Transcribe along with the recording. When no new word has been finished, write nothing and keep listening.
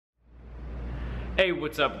Hey,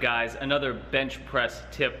 what's up guys? Another bench press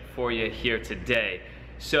tip for you here today.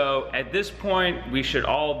 So at this point, we should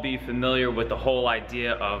all be familiar with the whole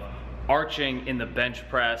idea of arching in the bench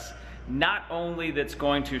press. Not only that's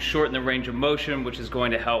going to shorten the range of motion, which is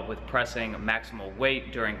going to help with pressing maximal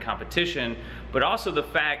weight during competition, but also the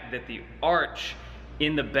fact that the arch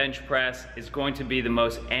in the bench press is going to be the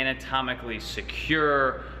most anatomically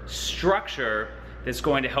secure structure that's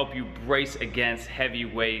going to help you brace against heavy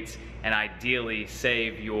weights and ideally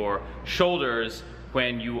save your shoulders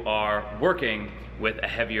when you are working with a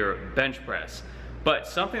heavier bench press. But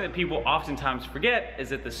something that people oftentimes forget is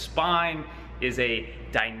that the spine is a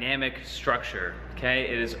dynamic structure, okay?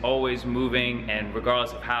 It is always moving, and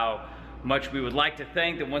regardless of how much we would like to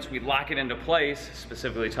think that once we lock it into place,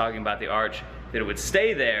 specifically talking about the arch, that it would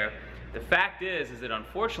stay there, the fact is that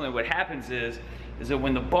unfortunately what happens is that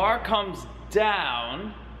when the bar comes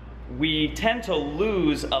down, we tend to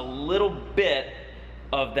lose a little bit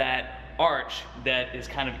of that arch that is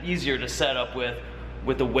kind of easier to set up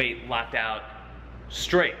with the weight locked out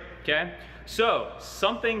straight, okay? So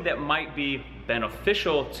something that might be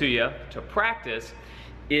beneficial to you to practice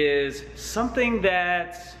is something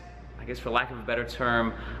that, I guess for lack of a better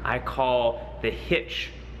term, I call the hitch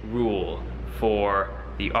rule for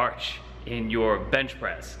the arch in your bench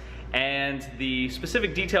press. And the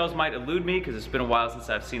specific details might elude me because it's been a while since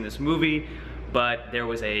I've seen this movie, but there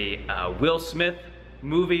was a Will Smith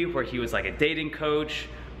movie where he was like a dating coach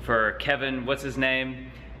for Kevin, what's his name?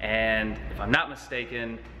 And if I'm not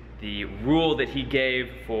mistaken, the rule that he gave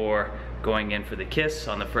for going in for the kiss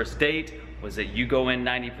on the first date was that you go in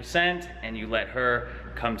 90% and you let her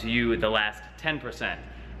come to you the last 10%.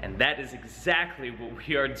 And that is exactly what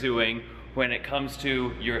we are doing when it comes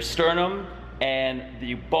to your sternum and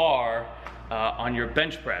the bar on your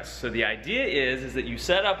bench press. So the idea is that you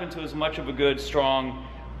set up into as much of a good, strong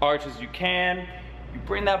arch as you can. You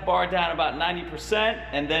bring that bar down about 90%,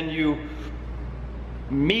 and then you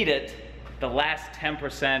meet it the last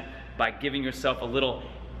 10% by giving yourself a little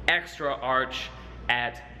extra arch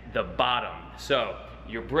at the bottom. So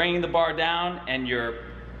you're bringing the bar down and you're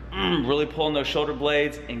really pulling those shoulder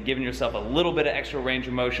blades and giving yourself a little bit of extra range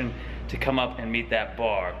of motion to come up and meet that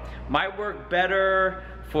bar. Might work better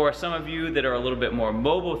for some of you that are a little bit more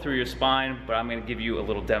mobile through your spine, but I'm gonna give you a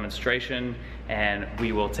little demonstration and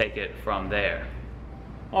we will take it from there.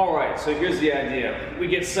 All right, so here's the idea. We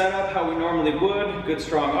get set up how we normally would, good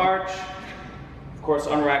strong arch, of course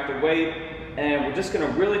unrack the weight, and we're just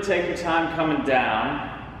gonna really take your time coming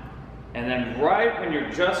down, and then right when you're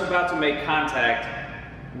just about to make contact,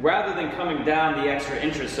 rather than coming down the extra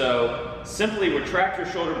inch or so, simply retract your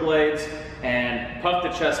shoulder blades and puff the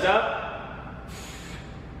chest up,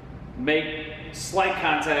 make slight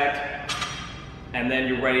contact, and then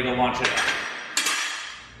you're ready to launch it out.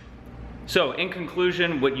 So in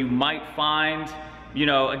conclusion, what you might find,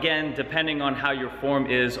 again, depending on how your form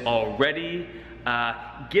is already,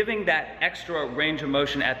 giving that extra range of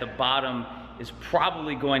motion at the bottom is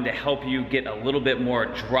probably going to help you get a little bit more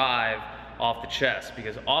drive off the chest,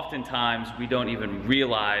 because oftentimes we don't even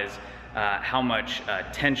realize how much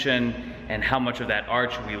tension and how much of that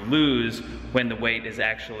arch we lose when the weight is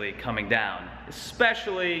actually coming down,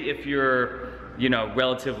 especially if you're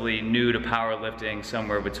relatively new to powerlifting,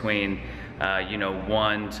 somewhere between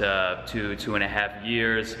 1 to 2.5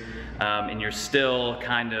 years, and you're still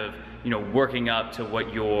kind of working up to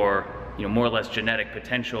what your more or less genetic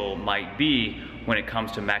potential might be when it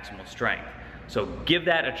comes to maximal strength. So give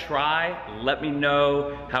that a try, let me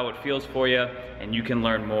know how it feels for you, and you can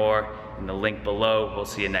learn more in the link below. We'll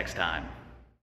see you next time.